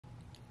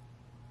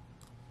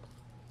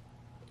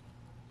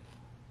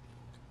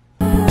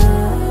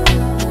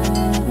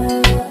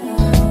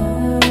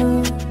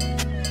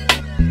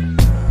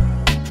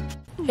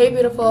Hey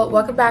beautiful,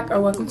 welcome back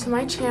or welcome to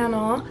my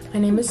channel.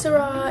 My name is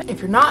Sy'rai. If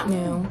you're not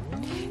new,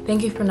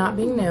 thank you for not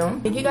being new.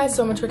 Thank you guys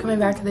so much for coming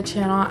back to the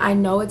channel. I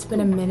know it's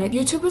been a minute.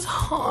 YouTube is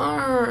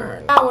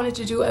hard. I wanted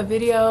to do a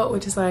video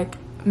which is like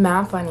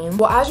mad funny.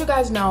 Well, as you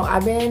guys know,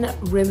 I've been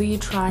really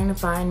trying to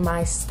find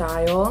my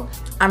style.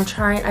 I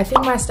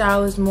think my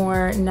style is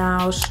more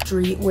now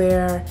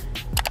streetwear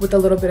with a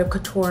little bit of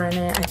couture in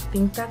it. I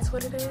think that's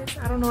what it is.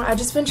 I don't know. I've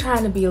just been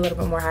trying to be a little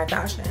bit more high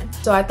fashion.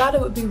 So I thought it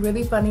would be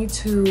really funny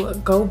to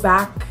go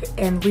back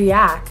and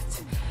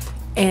react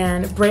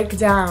and break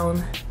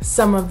down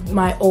some of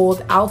my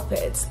old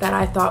outfits that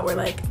I thought were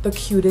like the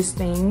cutest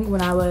thing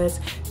when I was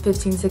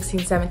 15, 16,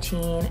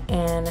 17,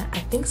 and I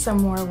think some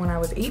more when I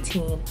was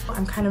 18.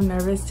 I'm kind of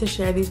nervous to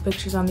share these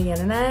pictures on the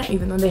internet,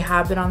 even though they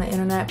have been on the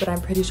internet, but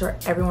I'm pretty sure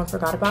everyone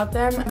forgot about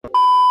them.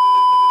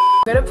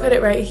 I'm gonna put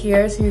it right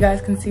here so you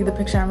guys can see the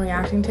picture I'm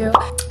reacting to.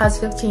 I was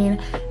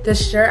 15.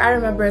 This shirt I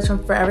remember is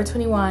from Forever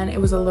 21. It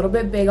was a little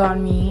bit big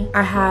on me.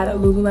 I had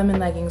Lululemon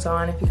leggings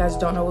on. If you guys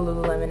don't know what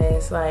Lululemon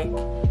is, like,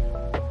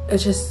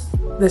 it's just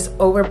this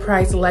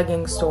overpriced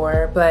legging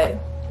store, but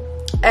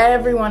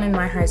everyone in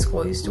my high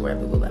school used to wear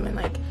Lululemon.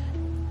 Like,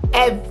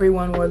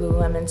 everyone wore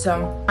Lululemon,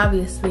 so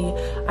obviously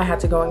I had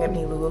to go and get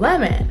me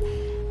Lululemon.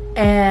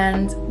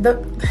 And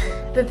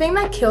the thing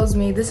that kills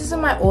me, this is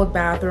in my old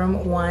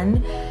bathroom,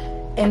 one,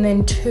 and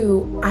then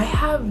two, I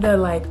have the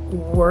like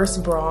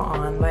worst bra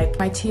on. Like,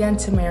 my Tia and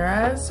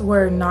Tamaras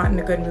were not in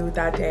a good mood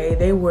that day.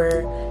 They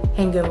were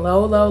hanging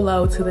low, low,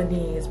 low to the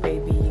knees,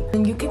 baby.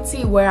 And you can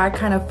see where I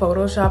kind of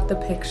photoshopped the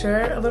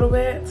picture a little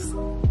bit.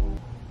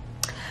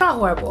 Not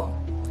horrible.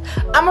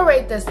 I'm gonna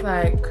rate this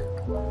like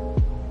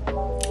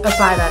a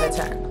 5 out of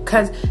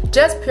 10.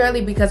 Just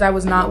purely because I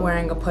was not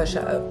wearing a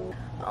push-up.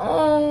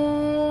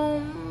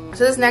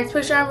 So this next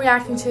picture I'm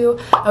reacting to,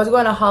 I was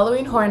going to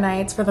Halloween Horror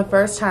Nights for the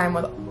first time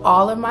with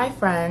all of my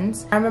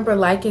friends. I remember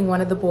liking one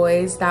of the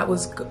boys that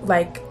was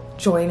like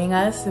joining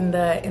us in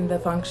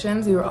the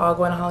functions. We were all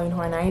going to Halloween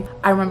Horror Nights.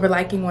 I remember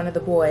liking one of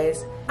the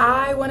boys.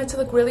 I wanted to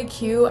look really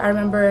cute. I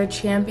remember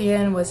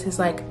Champion was his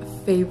like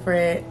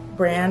favorite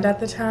brand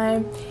at the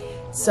time.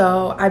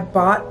 So I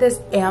bought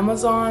this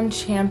Amazon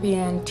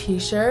Champion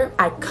t-shirt.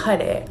 I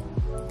cut it.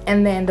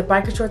 And then the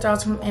biker shorts are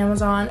also from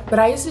Amazon. But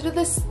I used to do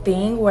this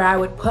thing where I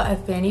would put a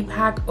fanny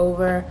pack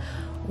over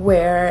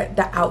where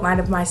the outline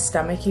of my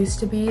stomach used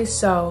to be.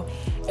 So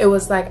it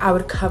was like I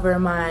would cover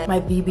my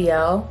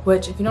VBL,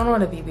 which if you don't know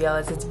what a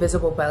VBL is, it's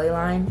visible belly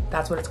line.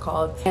 That's what it's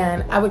called.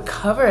 And I would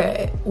cover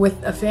it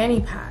with a fanny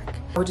pack.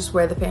 I would just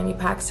wear the fanny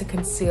packs to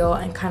conceal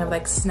and kind of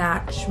like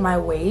snatch my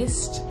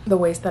waist, the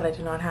waist that I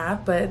do not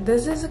have. But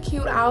this is a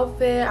cute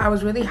outfit. I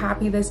was really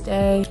happy this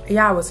day.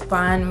 Yeah, it was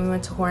fun. We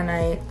went to Horror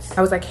Nights.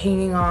 I was like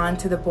hanging on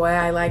to the boy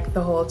I liked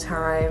the whole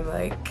time.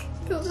 Like,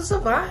 it was just a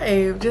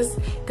vibe. Just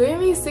giving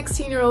me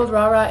 16-year-old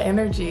rah-rah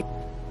energy.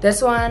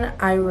 This one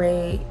I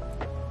rate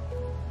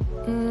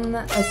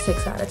a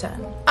 6 out of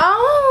 10.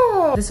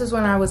 Oh! This was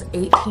when I was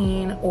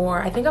 18,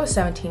 or I think I was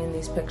 17 in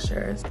these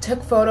pictures.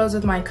 Took photos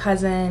with my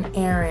cousin,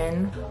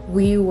 Erin.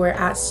 We were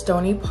at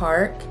Stony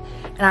Park,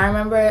 and I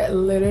remember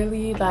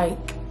literally like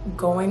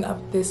going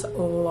up this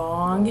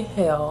long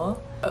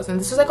hill. And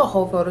this was like a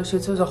whole photo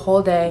shoot, so it was a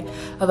whole day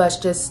of us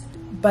just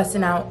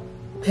busting out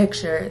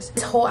pictures.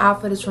 This whole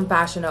outfit is from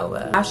Fashion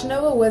Nova. Fashion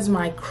Nova was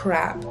my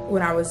crap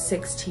when I was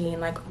 16.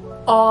 Like,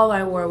 all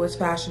I wore was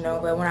Fashion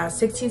Nova. When I was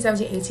 16,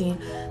 17, 18,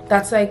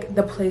 that's like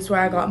the place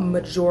where I got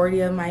majority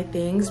of my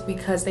things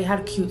because they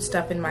had cute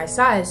stuff in my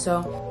size.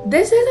 So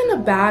this isn't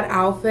a bad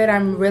outfit.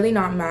 I'm really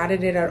not mad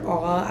at it at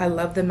all. I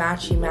love the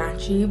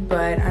matchy-matchy,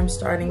 but I'm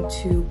starting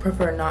to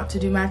prefer not to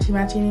do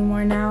matchy-matchy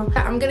anymore now.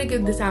 I'm gonna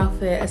give this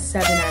outfit a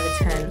 7 out of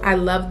 10. I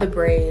love the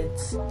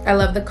braids. I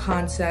love the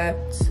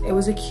concept. It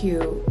was a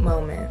cute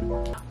moment.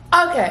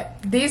 Okay,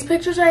 these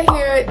pictures right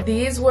here,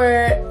 these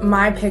were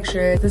my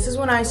pictures. This is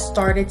when I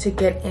started to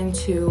get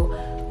into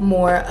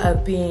more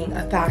of being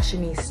a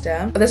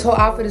fashionista. This whole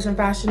outfit is from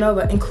Fashion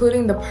Nova,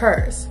 including the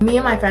purse. Me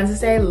and my friends this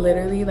day,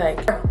 literally,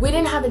 like, we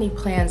didn't have any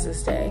plans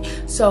this day.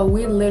 So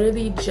we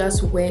literally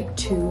just went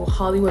to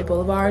Hollywood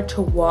Boulevard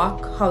to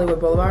walk Hollywood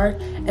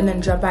Boulevard and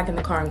then jump back in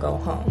the car and go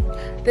home.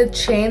 The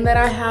chain that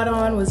I had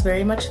on was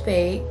very much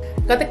fake.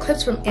 Got the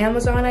clips from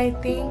Amazon, I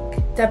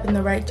think. Step in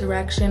the right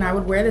direction. I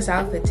would wear this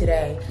outfit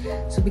today.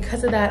 So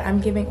because of that,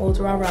 I'm giving Old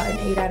Rah Rah an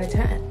 8 out of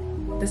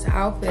 10. This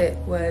outfit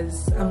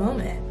was a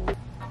moment.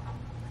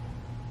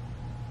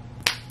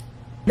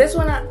 This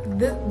one,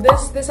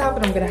 this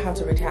outfit I'm gonna have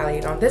to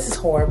retaliate on. This is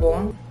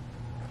horrible.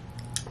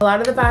 A lot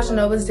of the Fashion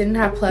Novas didn't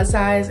have plus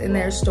size in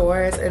their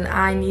stores, and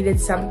I needed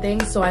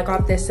something, so I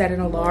got this set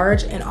in a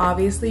large, and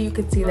obviously you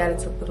could see that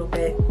it's a little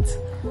bit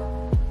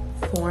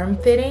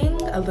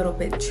form-fitting, a little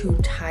bit too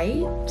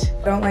tight.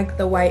 I don't like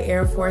the white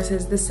Air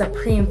Forces. The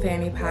Supreme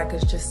fanny pack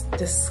is just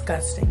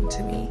disgusting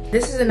to me.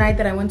 This is a night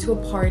that I went to a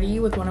party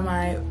with one of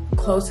my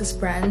closest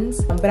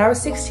friends, but I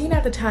was 16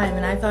 at the time,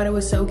 and I thought it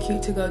was so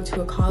cute to go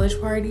to a college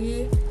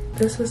party.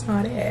 This was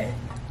not it.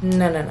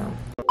 No, no, no.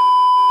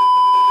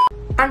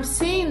 I'm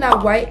seeing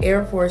that white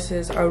Air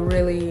Forces are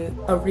really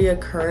a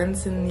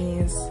reoccurrence in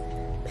these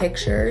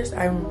pictures.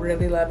 I'm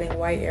really loving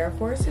white Air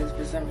Forces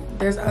for some reason.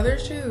 There's other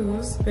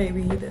shoes,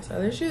 baby. There's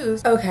other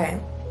shoes. Okay.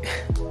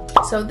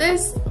 So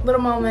this little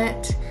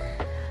moment,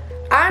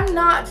 I'm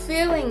not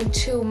feeling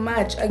too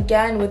much.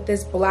 Again, with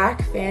this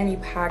black fanny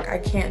pack, I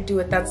can't do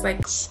it. That's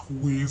like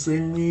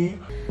squeezing me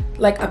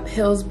like a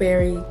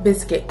Pillsbury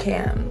biscuit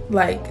can.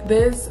 Like,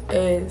 this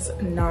is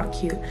not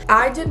cute.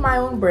 I did my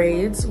own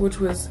braids, which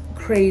was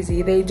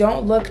crazy. They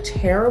don't look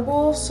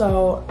terrible,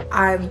 so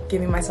I'm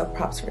giving myself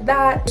props for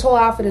that. This whole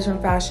outfit is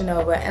from Fashion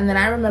Nova, and then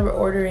I remember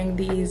ordering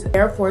these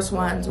Air Force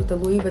Ones with the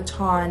Louis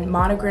Vuitton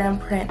monogram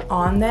print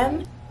on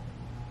them.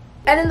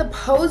 And in the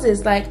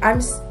poses, like,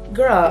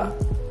 girl,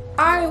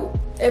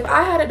 if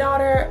I had a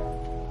daughter,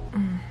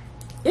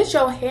 get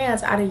your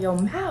hands out of your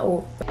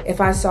mouth. If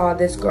I saw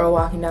this girl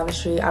walking down the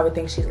street, I would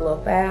think she's a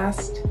little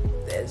fast.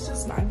 It's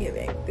just not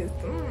giving.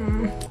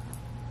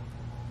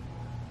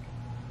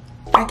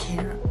 I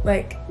can't.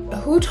 Like,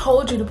 who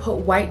told you to put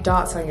white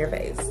dots on your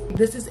face?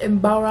 This is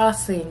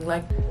embarrassing.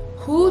 Like,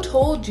 who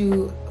told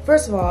you?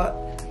 First of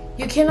all,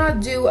 you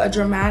cannot do a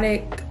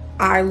dramatic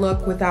eye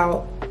look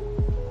without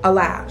a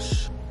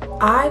lash.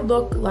 I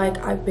look like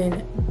I've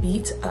been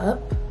beat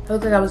up. I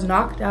look like I was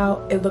knocked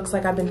out. It looks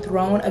like I've been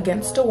thrown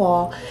against a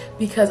wall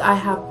because I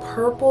have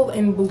purple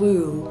and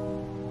blue.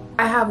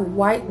 I have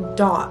white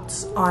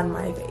dots on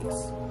my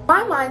face.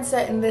 My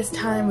mindset in this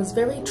time was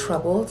very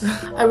troubled.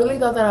 I really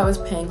thought that I was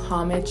paying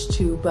homage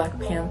to Black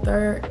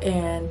Panther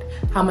and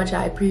how much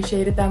I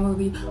appreciated that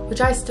movie,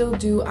 which I still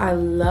do. I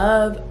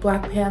love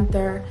Black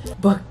Panther,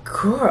 but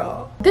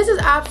girl, this is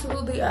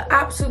absolutely an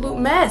absolute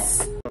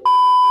mess.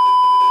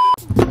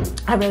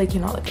 I really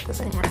cannot look at this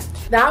anymore.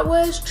 That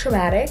was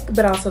traumatic,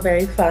 but also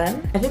very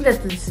fun. I think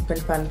that this has been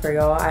fun for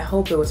y'all. I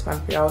hope it was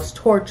fun for y'all. It was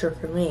torture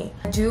for me.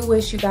 I do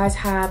wish you guys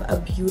have a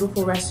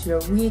beautiful rest of your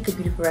week, a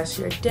beautiful rest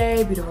of your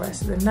day, a beautiful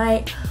rest of the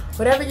night.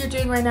 Whatever you're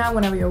doing right now,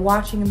 whenever you're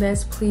watching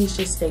this, please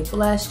just stay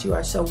blessed. You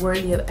are so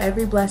worthy of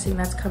every blessing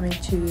that's coming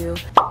to you.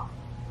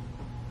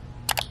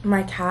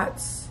 My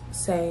cats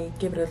say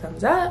give it a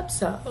thumbs up,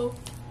 so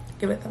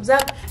give it a thumbs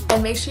up,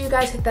 and make sure you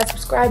guys hit that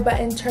subscribe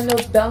button, turn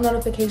those bell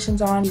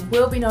notifications on. You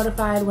will be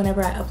notified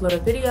whenever I upload a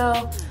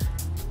video,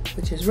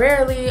 which is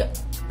rarely,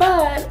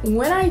 but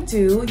when I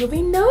do, you'll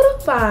be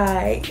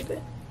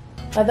notified.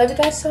 I love you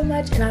guys so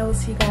much, and I will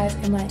see you guys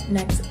in my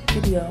next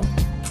video.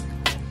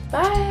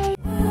 Bye.